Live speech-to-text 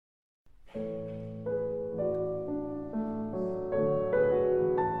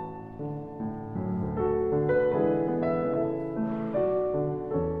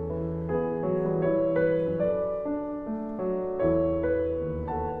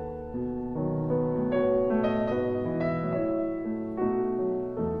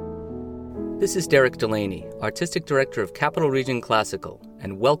This is Derek Delaney, Artistic Director of Capital Region Classical,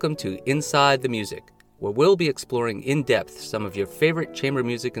 and welcome to Inside the Music, where we'll be exploring in depth some of your favorite chamber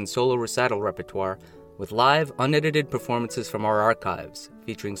music and solo recital repertoire with live, unedited performances from our archives,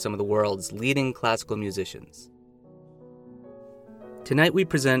 featuring some of the world's leading classical musicians. Tonight we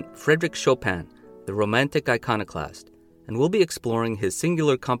present Frédéric Chopin, the Romantic Iconoclast, and we'll be exploring his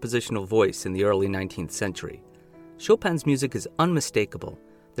singular compositional voice in the early 19th century. Chopin's music is unmistakable.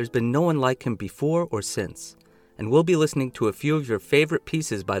 There's been no one like him before or since, and we'll be listening to a few of your favorite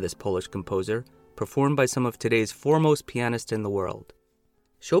pieces by this Polish composer, performed by some of today's foremost pianists in the world.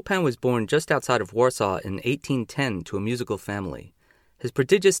 Chopin was born just outside of Warsaw in 1810 to a musical family. His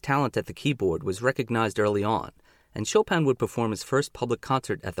prodigious talent at the keyboard was recognized early on, and Chopin would perform his first public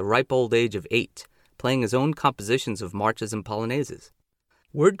concert at the ripe old age of 8, playing his own compositions of marches and polonaises.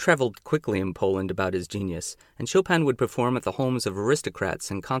 Word traveled quickly in Poland about his genius, and Chopin would perform at the homes of aristocrats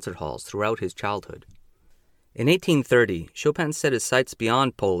and concert halls throughout his childhood. In 1830, Chopin set his sights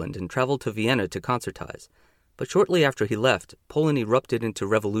beyond Poland and traveled to Vienna to concertize. But shortly after he left, Poland erupted into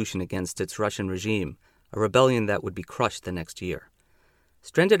revolution against its Russian regime, a rebellion that would be crushed the next year.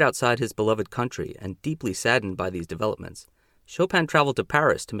 Stranded outside his beloved country and deeply saddened by these developments, Chopin traveled to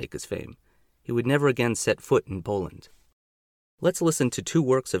Paris to make his fame. He would never again set foot in Poland. Let's listen to two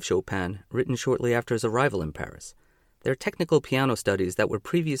works of Chopin written shortly after his arrival in Paris. They're technical piano studies that were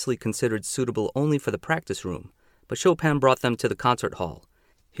previously considered suitable only for the practice room, but Chopin brought them to the concert hall.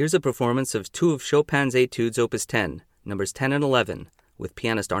 Here's a performance of two of Chopin's Etudes Opus 10, numbers 10 and 11, with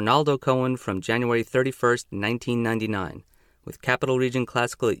pianist Arnaldo Cohen from January 31st, 1999, with Capital Region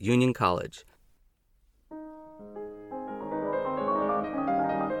Classical at Union College.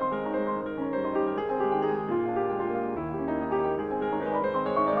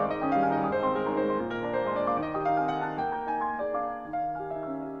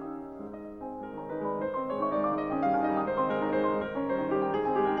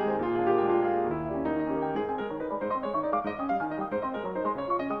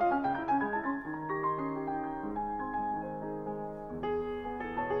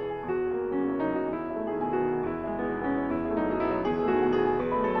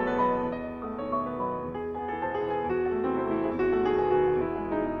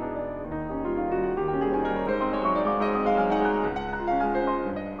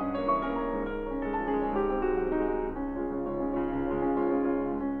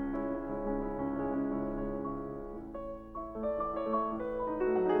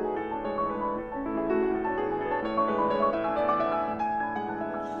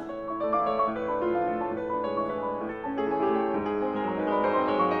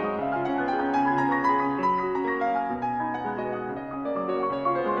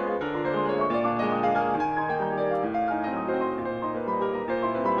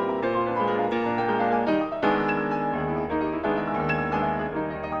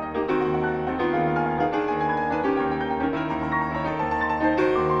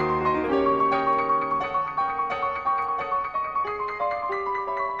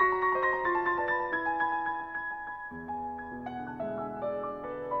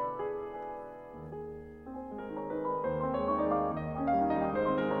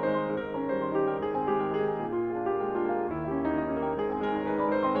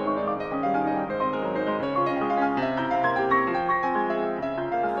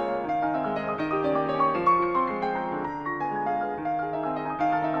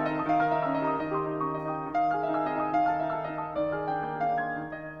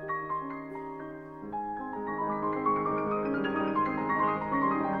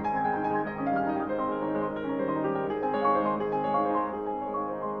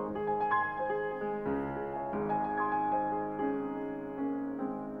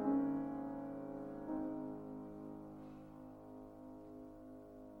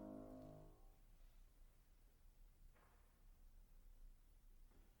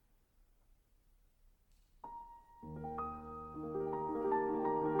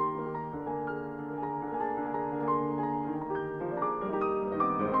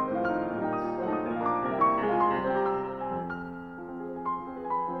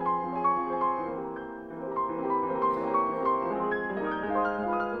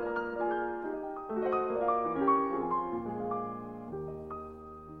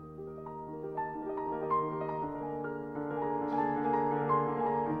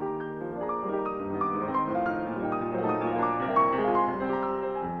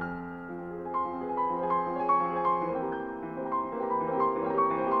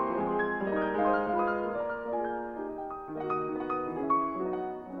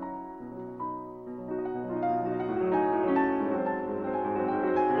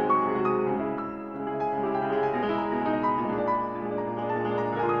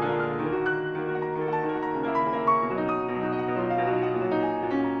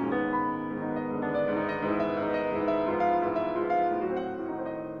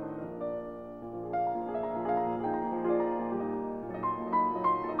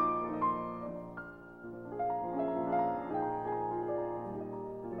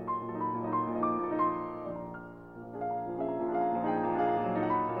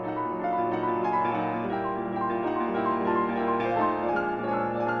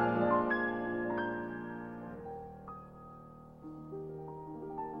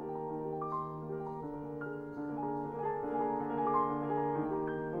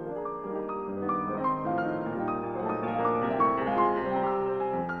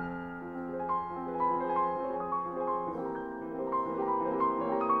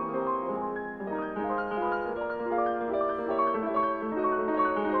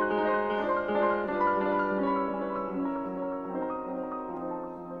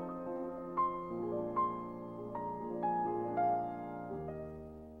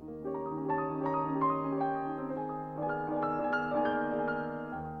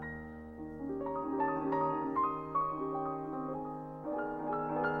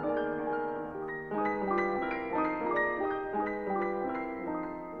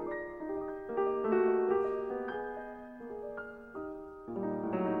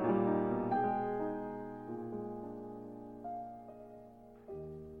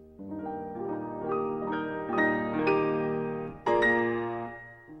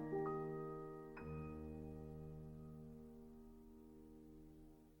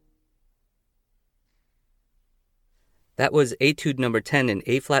 That was Etude number 10 in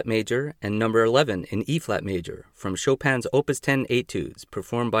A-flat major and number 11 in E-flat major from Chopin's Opus 10 Etudes,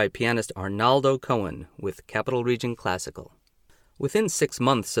 performed by pianist Arnaldo Cohen with Capital Region Classical. Within 6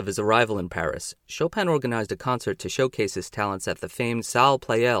 months of his arrival in Paris, Chopin organized a concert to showcase his talents at the famed Salle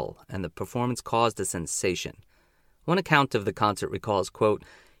Pleyel, and the performance caused a sensation. One account of the concert recalls, quote,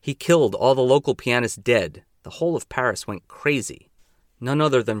 "He killed all the local pianists dead. The whole of Paris went crazy." None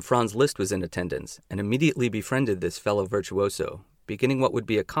other than Franz Liszt was in attendance, and immediately befriended this fellow virtuoso, beginning what would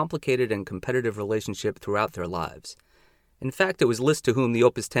be a complicated and competitive relationship throughout their lives. In fact, it was Liszt to whom the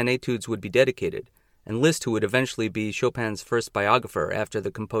Opus 10 Etudes would be dedicated, and Liszt who would eventually be Chopin's first biographer after the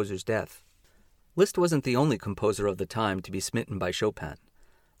composer's death. Liszt wasn't the only composer of the time to be smitten by Chopin.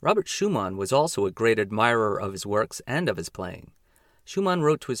 Robert Schumann was also a great admirer of his works and of his playing. Schumann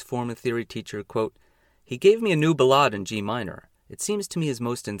wrote to his former theory teacher, quote, "He gave me a new ballade in G minor. It seems to me his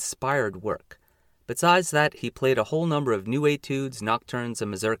most inspired work. Besides that, he played a whole number of new etudes, nocturnes, and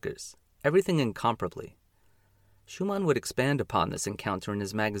mazurkas, everything incomparably." Schumann would expand upon this encounter in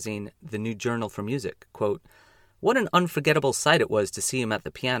his magazine, The New Journal for Music, quote, "What an unforgettable sight it was to see him at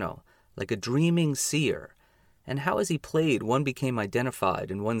the piano, like a dreaming seer, and how as he played one became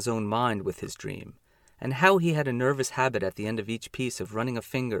identified in one's own mind with his dream, and how he had a nervous habit at the end of each piece of running a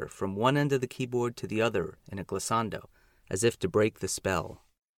finger from one end of the keyboard to the other in a glissando, as if to break the spell."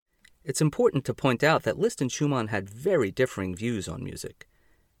 It's important to point out that Liszt and Schumann had very differing views on music.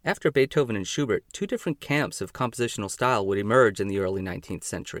 After Beethoven and Schubert, 2 different camps of compositional style would emerge in the early 19th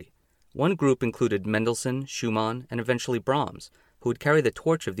century. One group included Mendelssohn, Schumann, and eventually Brahms, who would carry the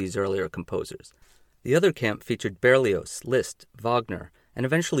torch of these earlier composers. The other camp featured Berlioz, Liszt, Wagner, and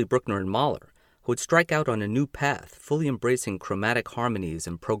eventually Bruckner and Mahler, who would strike out on a new path, fully embracing chromatic harmonies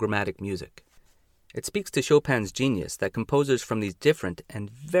and programmatic music. It speaks to Chopin's genius that composers from these different and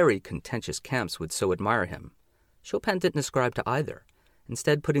very contentious camps would so admire him. Chopin didn't ascribe to either,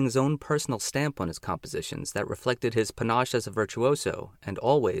 instead putting his own personal stamp on his compositions that reflected his panache as a virtuoso and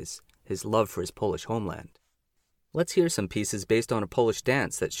always his love for his Polish homeland. Let's hear some pieces based on a Polish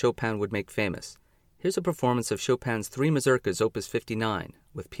dance that Chopin would make famous. Here's a performance of Chopin's 3 mazurkas, Opus 59,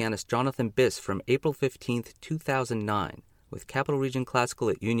 with pianist Jonathan Biss from April 15, 2009, with Capital Region Classical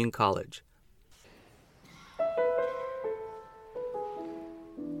at Union College.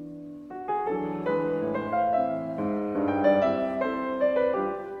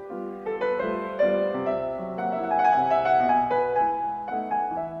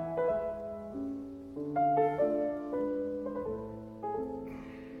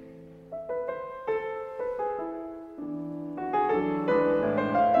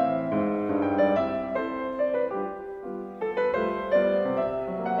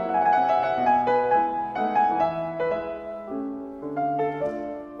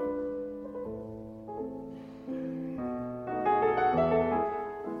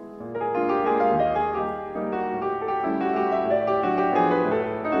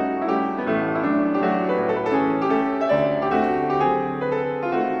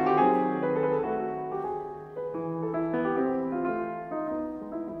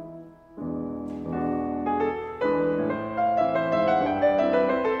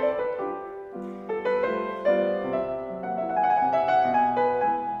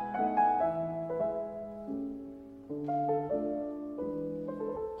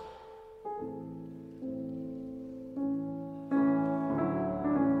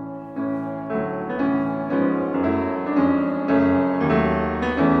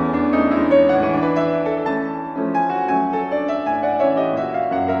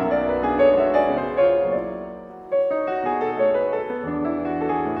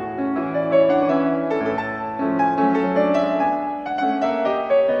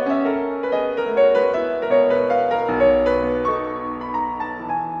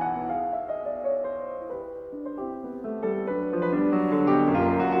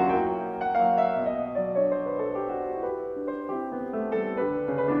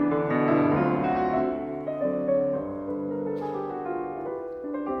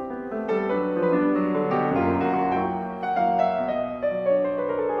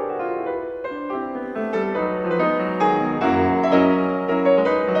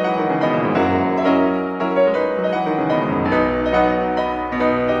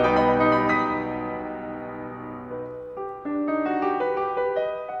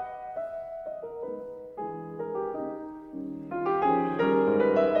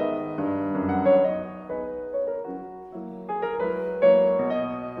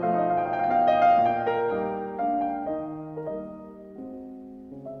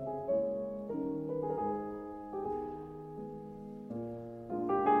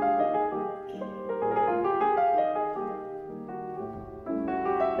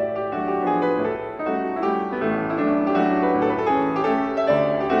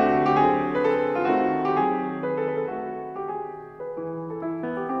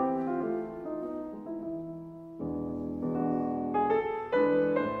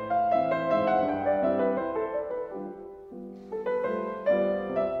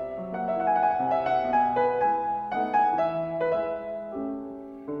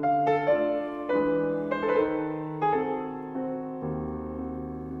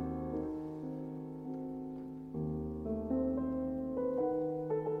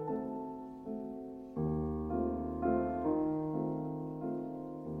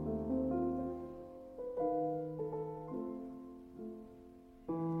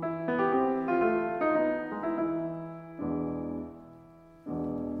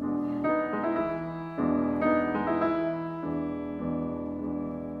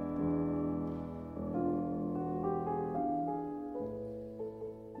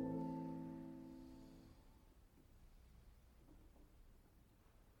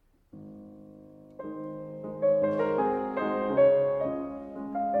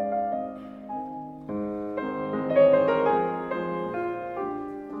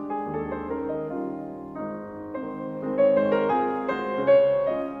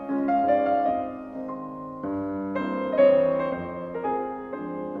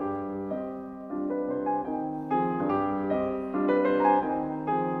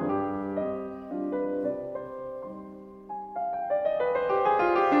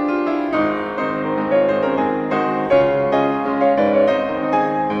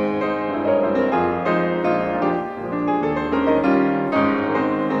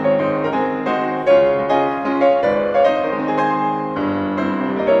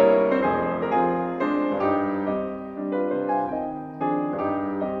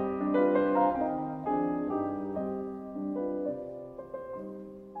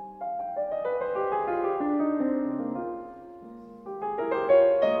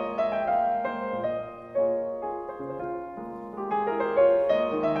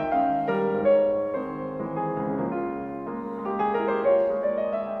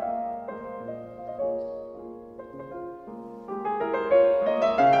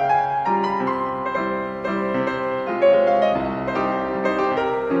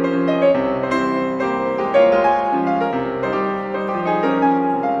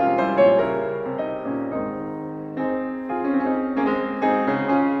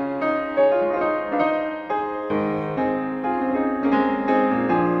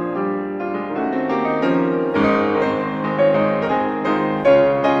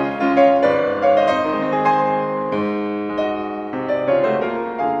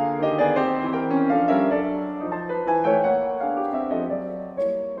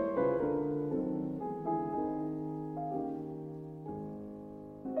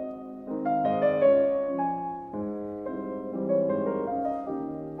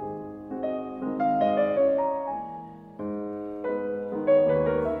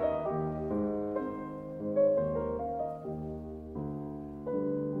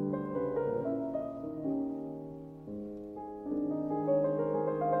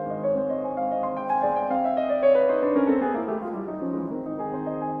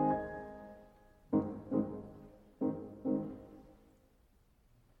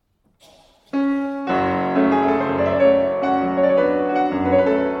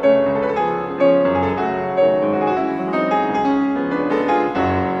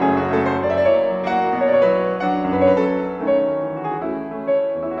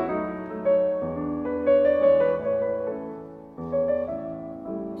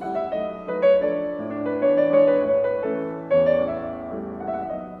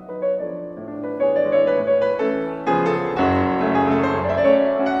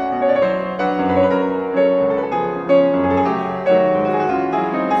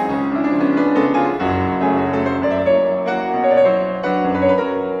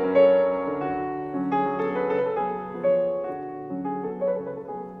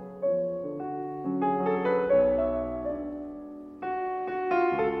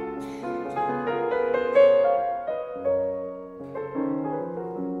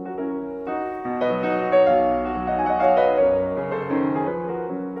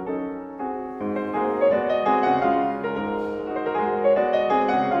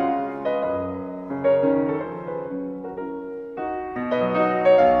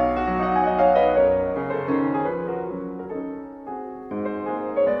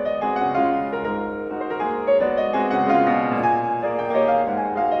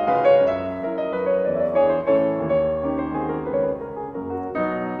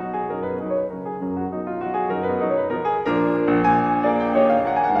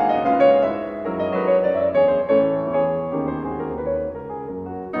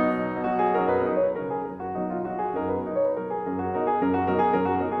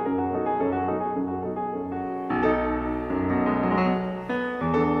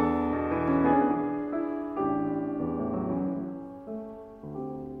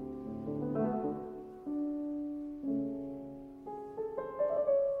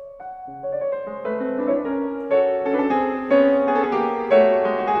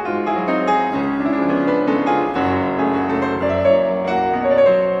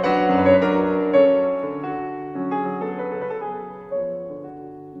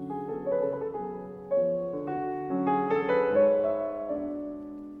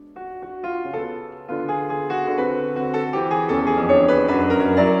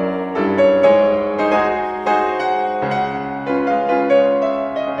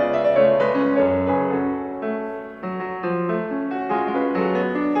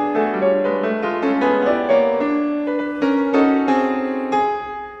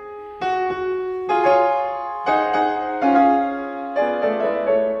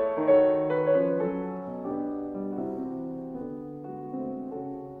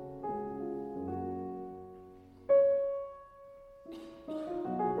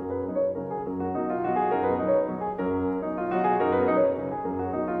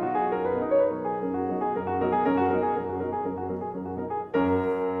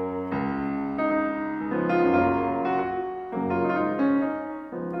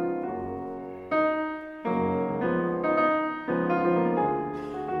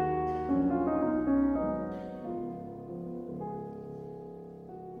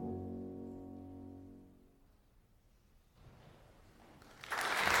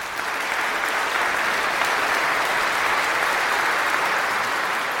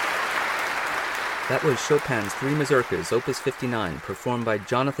 That was Chopin's Three Mazurkas, Opus 59, performed by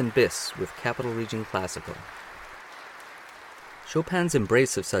Jonathan Biss with Capital Region Classical. Chopin's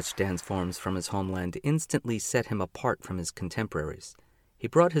embrace of such dance forms from his homeland instantly set him apart from his contemporaries. He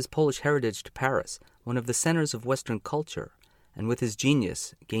brought his Polish heritage to Paris, one of the centers of Western culture, and with his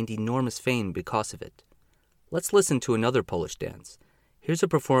genius, gained enormous fame because of it. Let's listen to another Polish dance. Here's a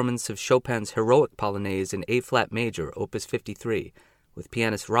performance of Chopin's Heroic Polonaise in A-flat major, Opus 53, with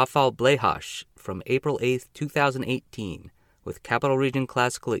pianist Rafał Blechacz from April 8, 2018, with Capital Region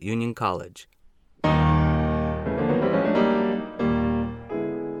Classical at Union College.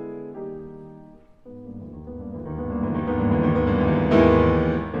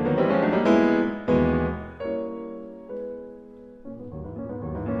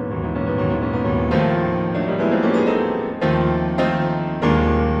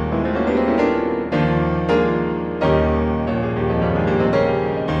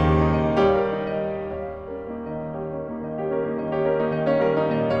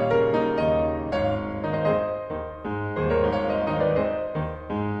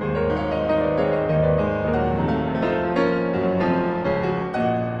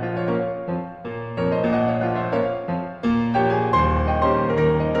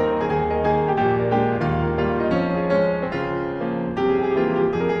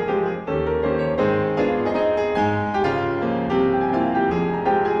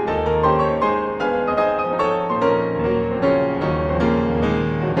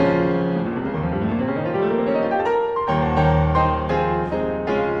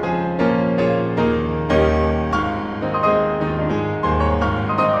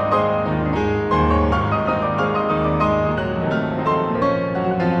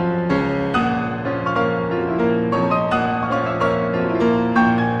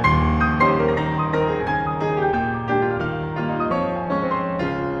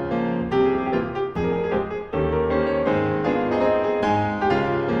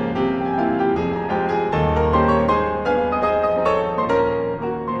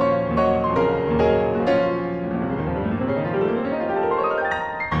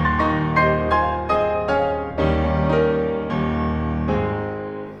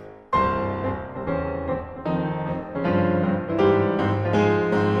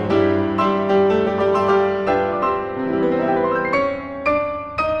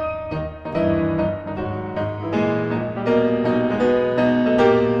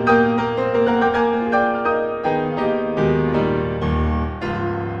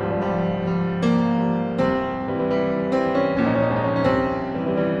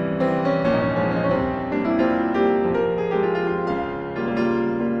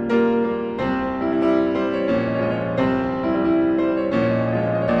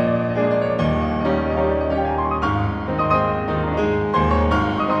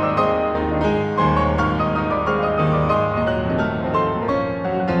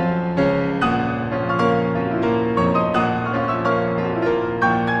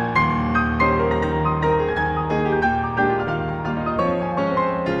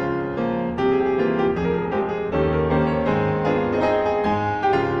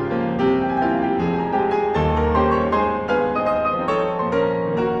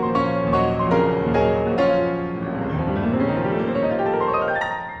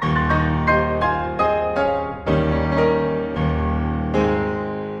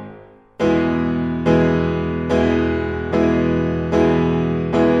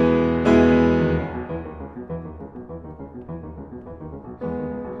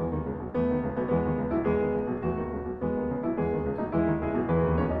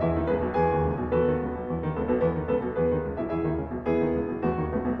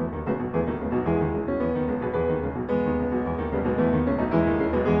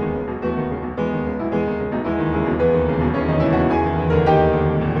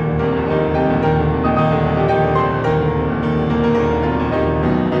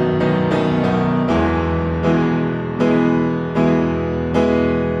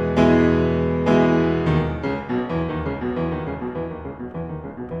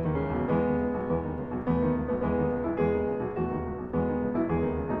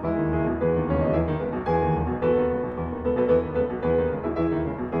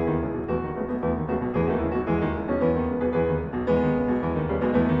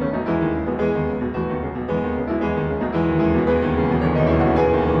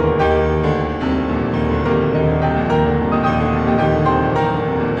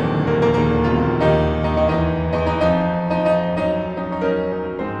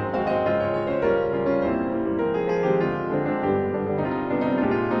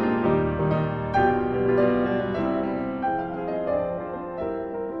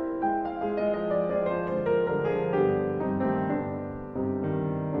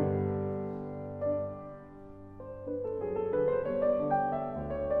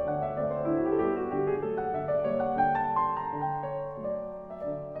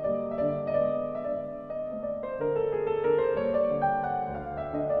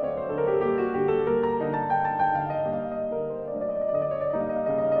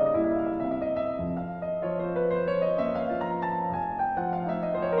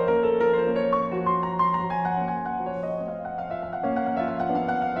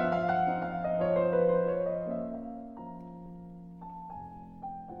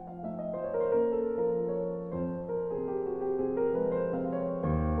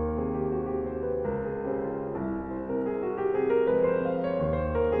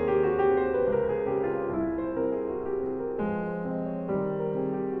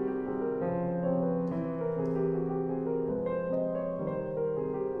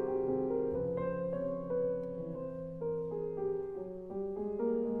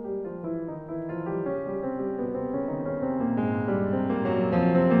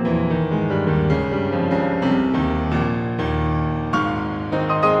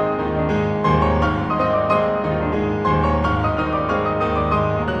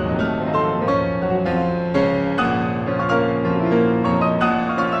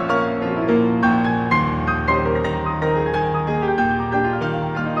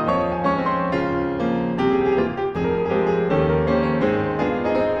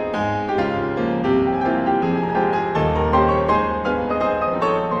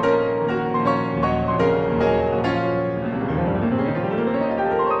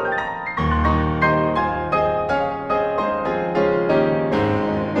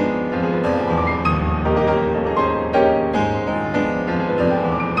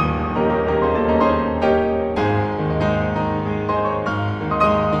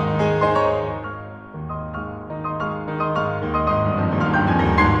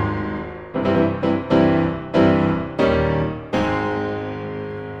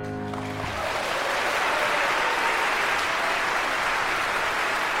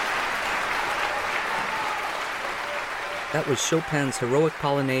 That was Chopin's Heroic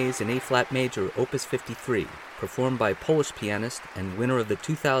Polonaise in A-flat major, Opus 53, performed by Polish pianist and winner of the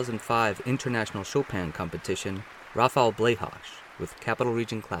 2005 International Chopin Competition, Rafał Blechacz, with Capital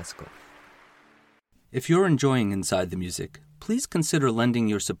Region Classical. If you're enjoying Inside the Music, please consider lending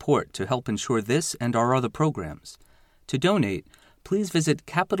your support to help ensure this and our other programs. To donate, please visit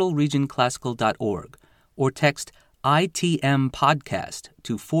capitalregionclassical.org or text ITM Podcast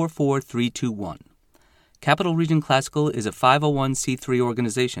to 44321. Capital Region Classical is a 501c3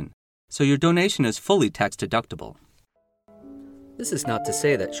 organization, so your donation is fully tax-deductible. This is not to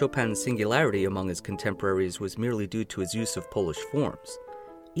say that Chopin's singularity among his contemporaries was merely due to his use of Polish forms.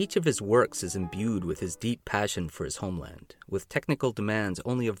 Each of his works is imbued with his deep passion for his homeland, with technical demands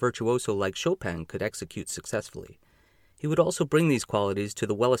only a virtuoso like Chopin could execute successfully. He would also bring these qualities to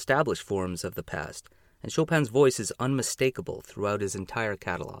the well-established forms of the past, and Chopin's voice is unmistakable throughout his entire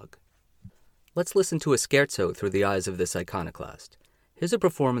catalog. Let's listen to a scherzo through the eyes of this iconoclast. Here's a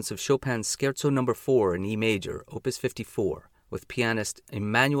performance of Chopin's Scherzo No. 4 in E major, Opus 54, with pianist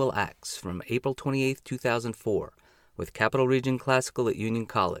Emanuel Ax from April 28, 2004, with Capital Region Classical at Union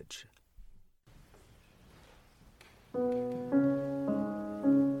College.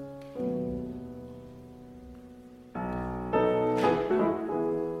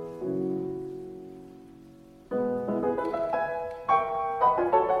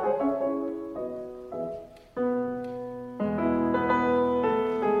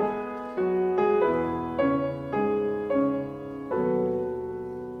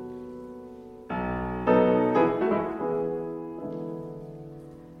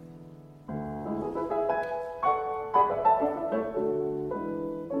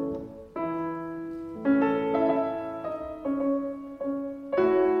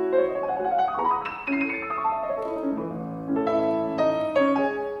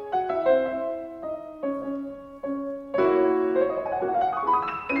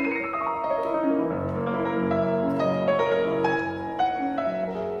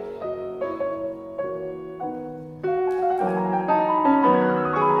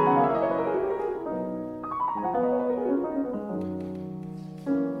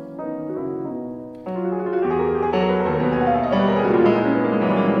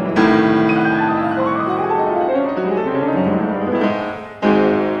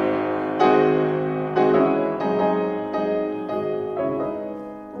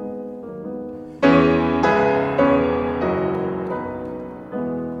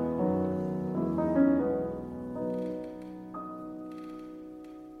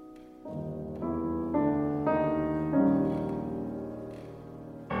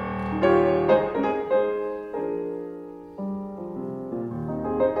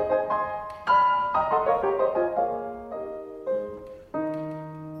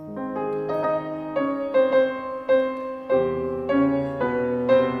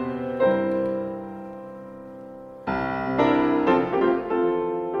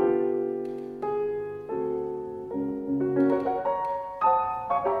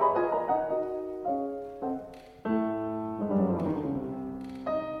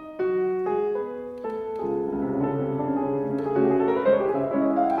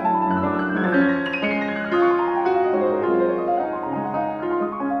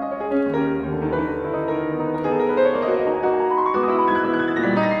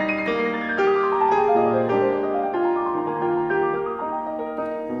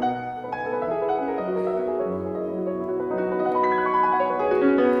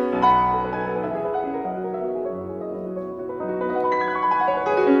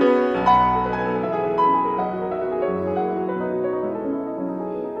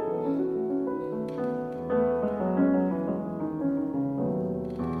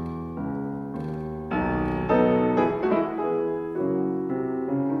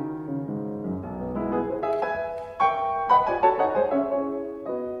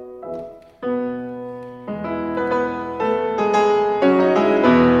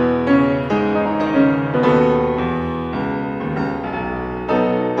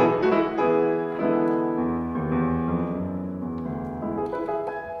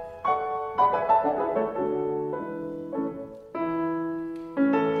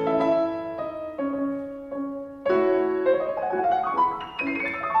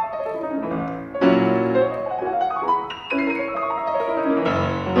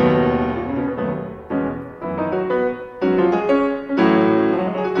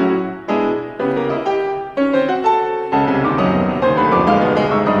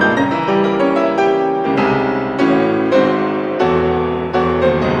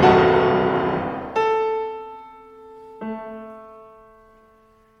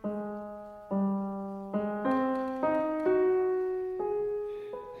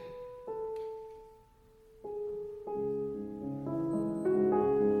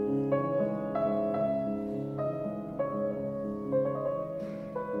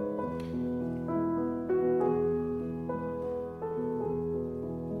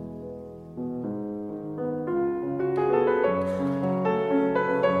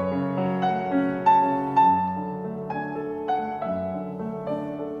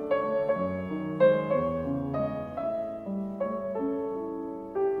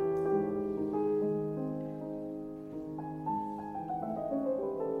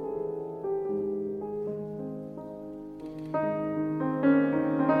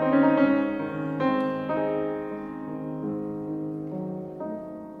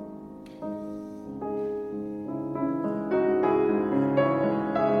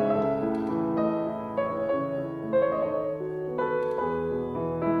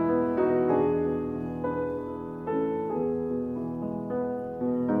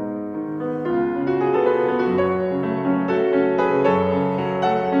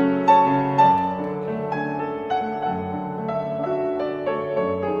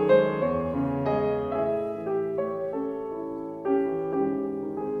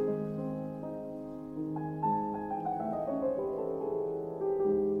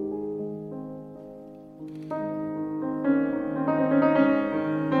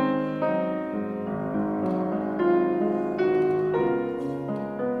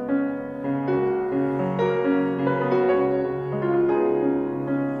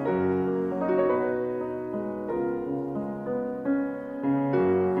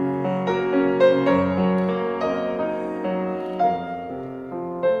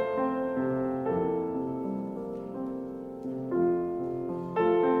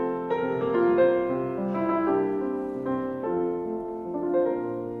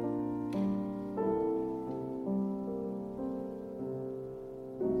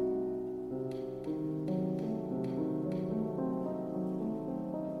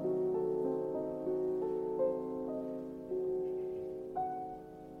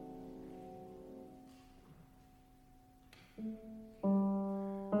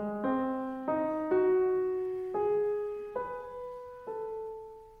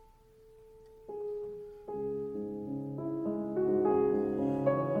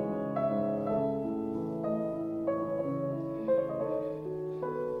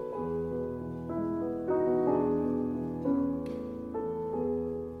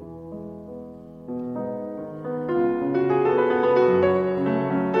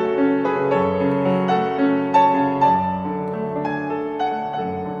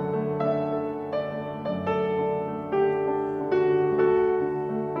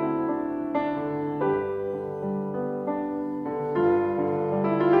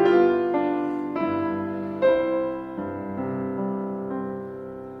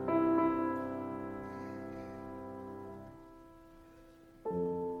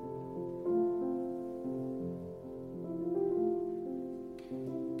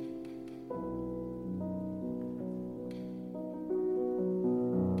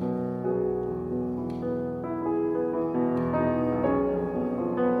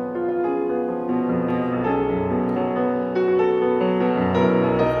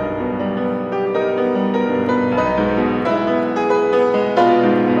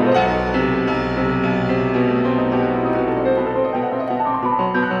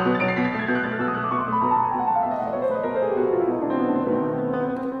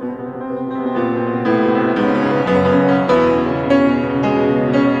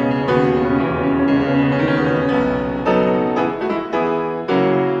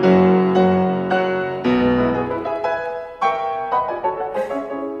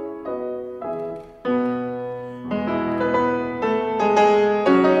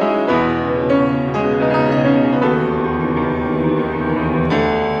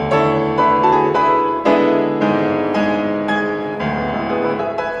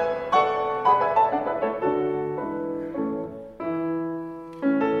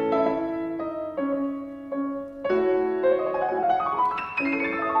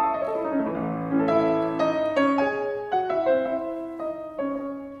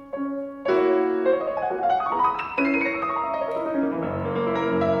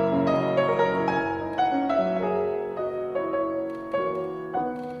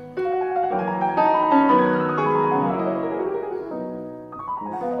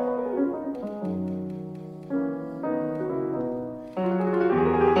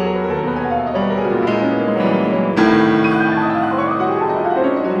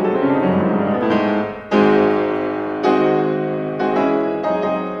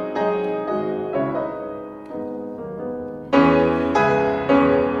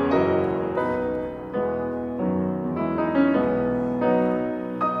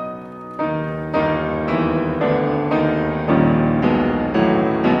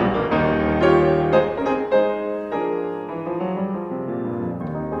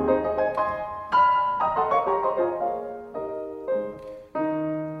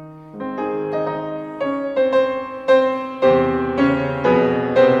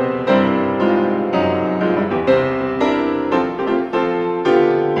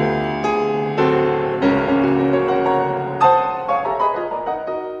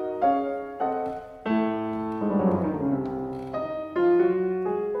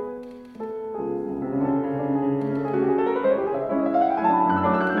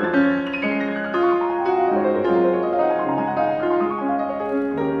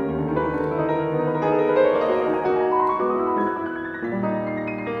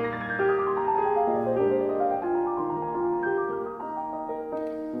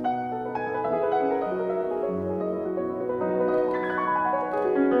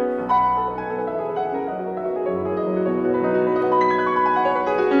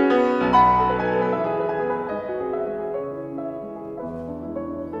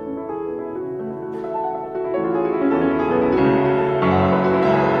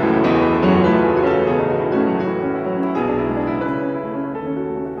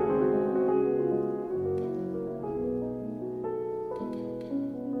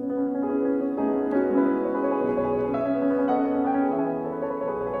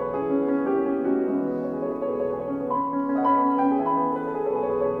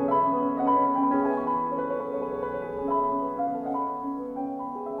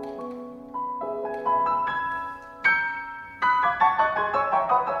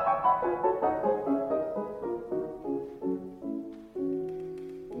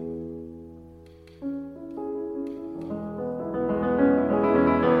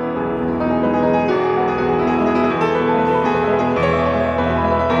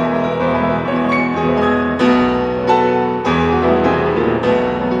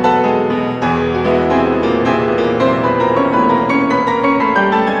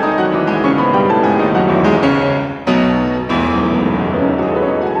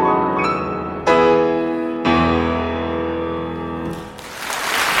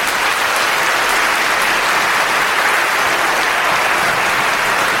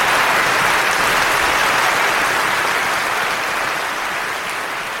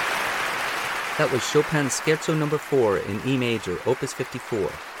 That was Chopin's Scherzo No. 4 in E major, Opus 54,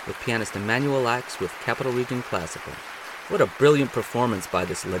 with pianist Emanuel Ax with Capital Region Classical. What a brilliant performance by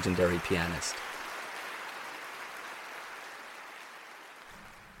this legendary pianist.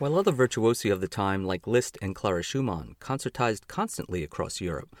 While other virtuosi of the time, like Liszt and Clara Schumann, concertized constantly across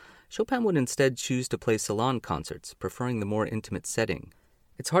Europe, Chopin would instead choose to play salon concerts, preferring the more intimate setting.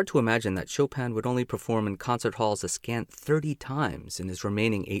 It's hard to imagine that Chopin would only perform in concert halls a scant 30 times in his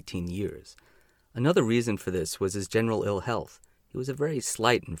remaining 18 years. Another reason for this was his general ill health. He was a very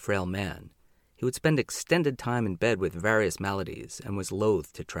slight and frail man. He would spend extended time in bed with various maladies and was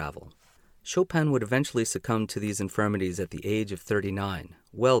loath to travel. Chopin would eventually succumb to these infirmities at the age of 39,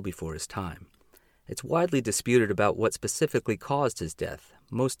 well before his time. It's widely disputed about what specifically caused his death.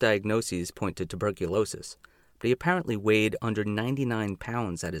 Most diagnoses point to tuberculosis, but he apparently weighed under 99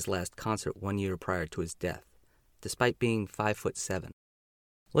 pounds at his last concert 1 year prior to his death, despite being 5'7".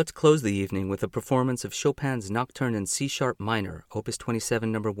 Let's close the evening with a performance of Chopin's Nocturne in C-sharp minor, Opus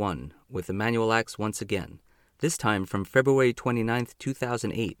 27 No. 1, with Emanuel Ax once again, this time from February 29,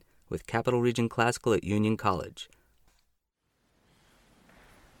 2008, with Capital Region Classical at Union College.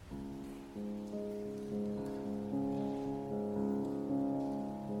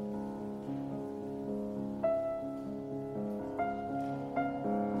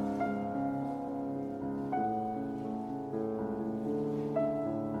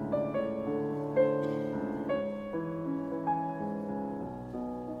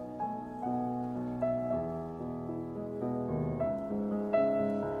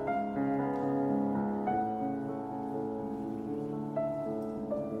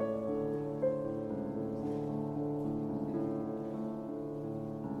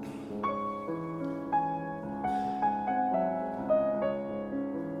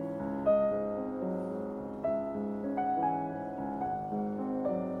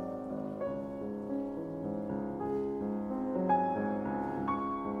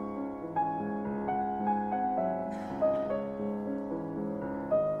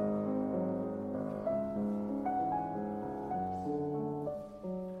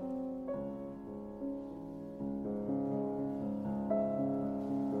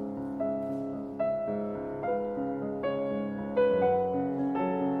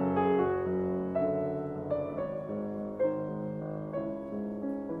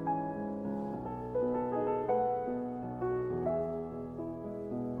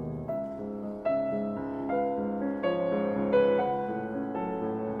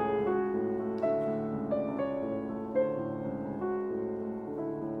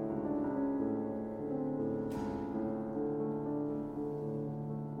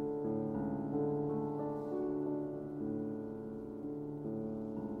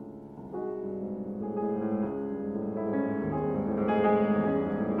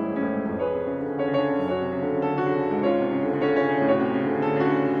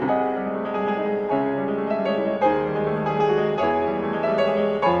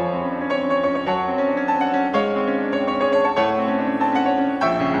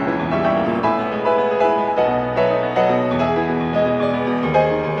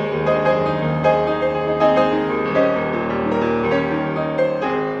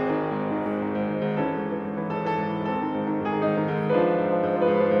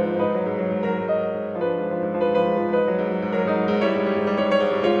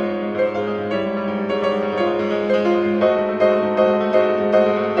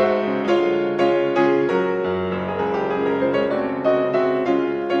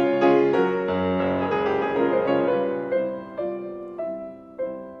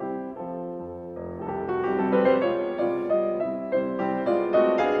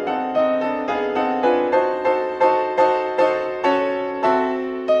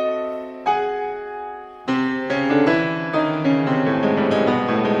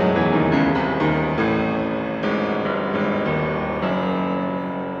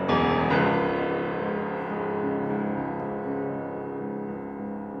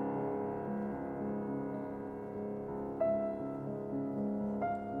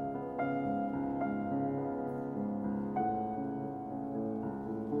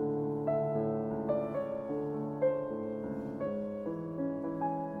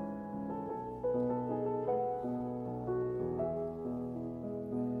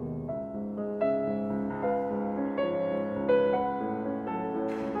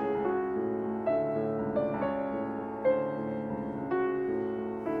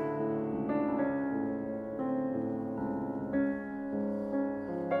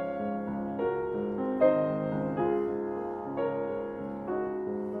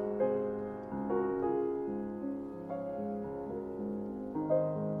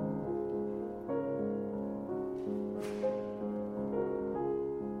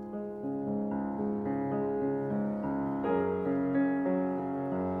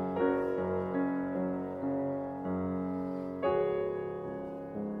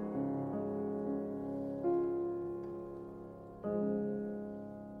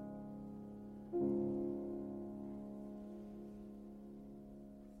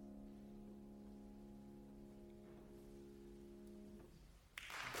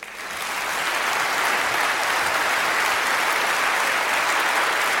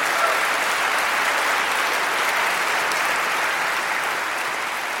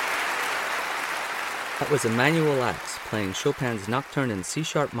 was Emmanuel Ax playing Chopin's Nocturne in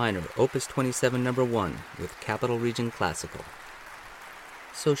C-sharp minor, Opus 27 No. 1, with Capital Region Classical.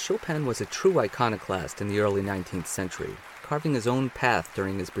 So Chopin was a true iconoclast in the early 19th century, carving his own path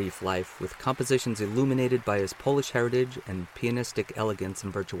during his brief life with compositions illuminated by his Polish heritage and pianistic elegance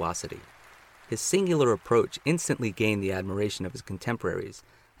and virtuosity. His singular approach instantly gained the admiration of his contemporaries,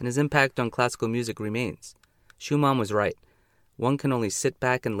 and his impact on classical music remains. Schumann was right. One can only sit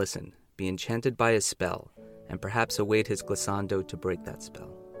back and listen, be enchanted by his spell, and perhaps await his glissando to break that spell.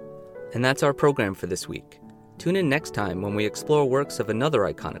 And that's our program for this week. Tune in next time when we explore works of another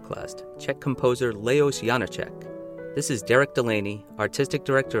iconoclast, Czech composer Leos Janáček. This is Derek Delaney, Artistic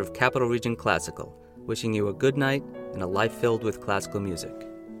Director of Capital Region Classical, wishing you a good night and a life filled with classical music.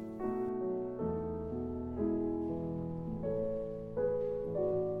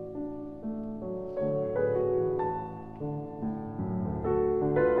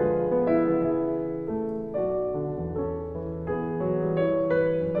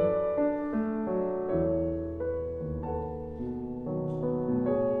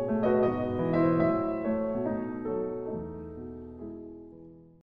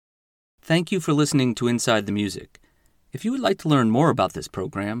 Thank you for listening to Inside the Music. If you would like to learn more about this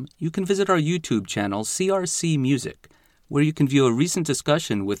program, you can visit our YouTube channel, CRC Music, where you can view a recent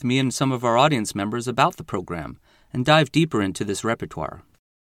discussion with me and some of our audience members about the program and dive deeper into this repertoire.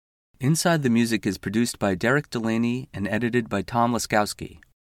 Inside the Music is produced by Derek Delaney and edited by Tom Laskowski.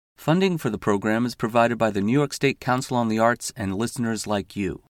 Funding for the program is provided by the New York State Council on the Arts and listeners like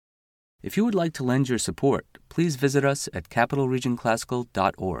you. If you would like to lend your support, please visit us at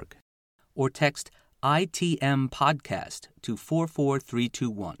capitalregionclassical.org. or text ITM Podcast to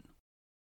 44321.